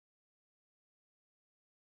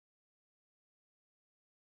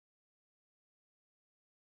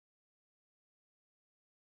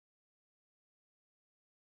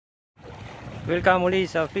Welcome muli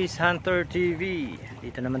sa Fish Hunter TV.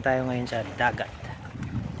 Dito naman tayo ngayon sa dagat.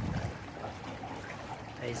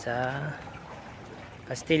 Ay sa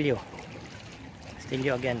Castillo.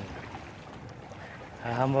 Castillo again.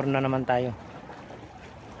 Hahamor na naman tayo.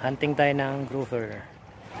 Hunting tayo ng grouper.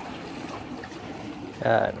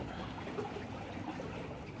 Yan.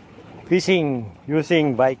 Fishing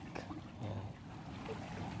using bike.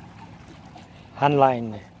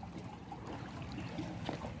 Handline.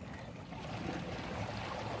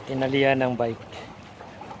 Tinalian ng bike.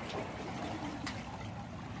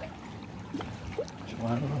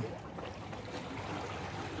 Wow.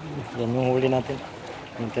 Yan yung huli natin.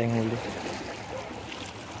 Ito yung huli.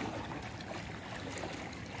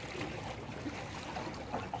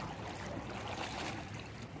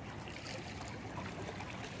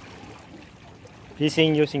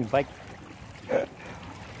 Fishing using bike.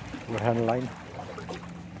 Or handline.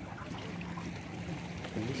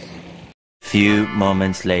 Few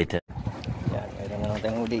moments later. Yan, mayroon na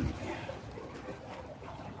natin huli.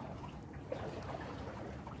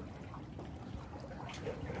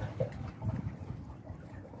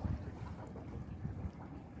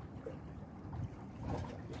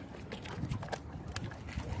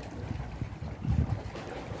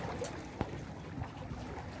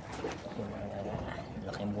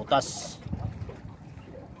 Laking butas.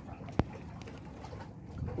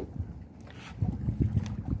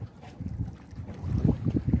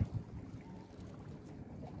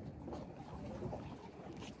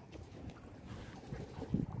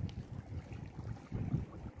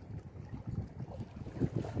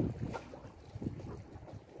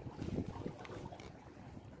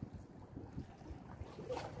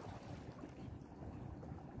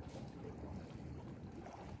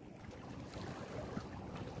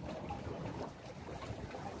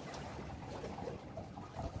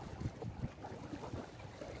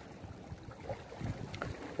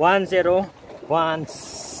 Once.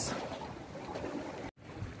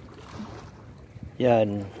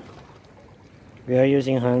 Yan. We are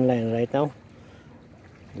using handline right now.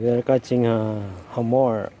 We are catching a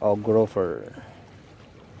hamor or grouper.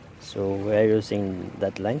 So we are using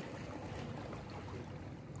that line.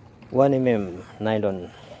 1 mm nylon,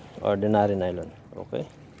 ordinary nylon. Okay.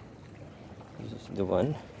 This is the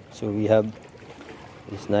one. So we have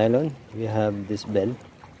this nylon. We have this bell.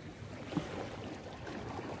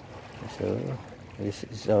 So this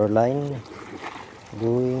is our line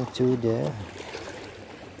going to the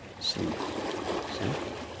sea. See?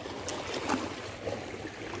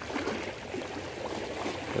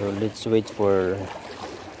 So let's wait for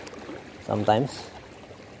sometimes.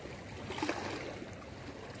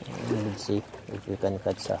 Let's see if we can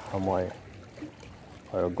catch a hamor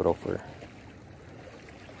or a grouper.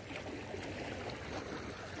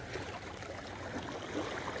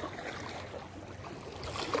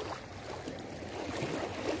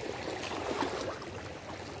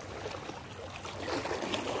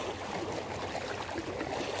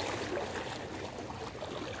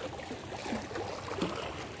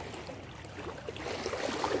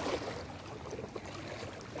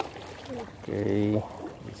 Okay,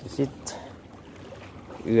 this is it.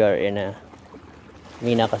 We are in a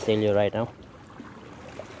Mina Castillo right now.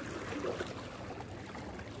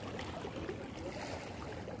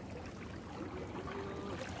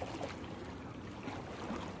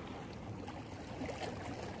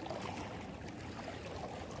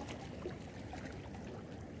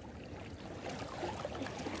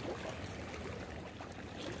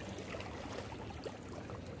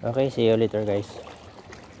 Okay, see you later, guys.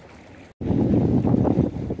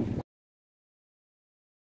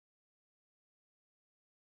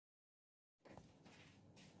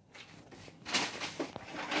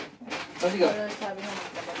 Sabi nga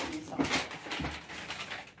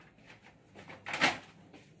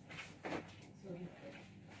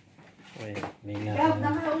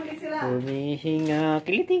Humihinga.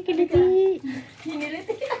 Kiliti. Hiniliti.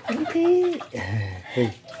 Kiliti.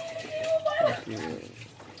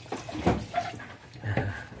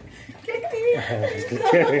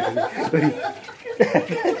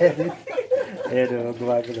 Ayan o,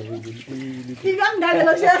 gumagalaw ng hindi. Hindi ba ang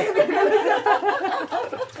gagalaw siya?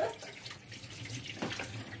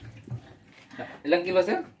 Ilang kilo,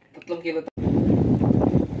 sir? 3 kilo to?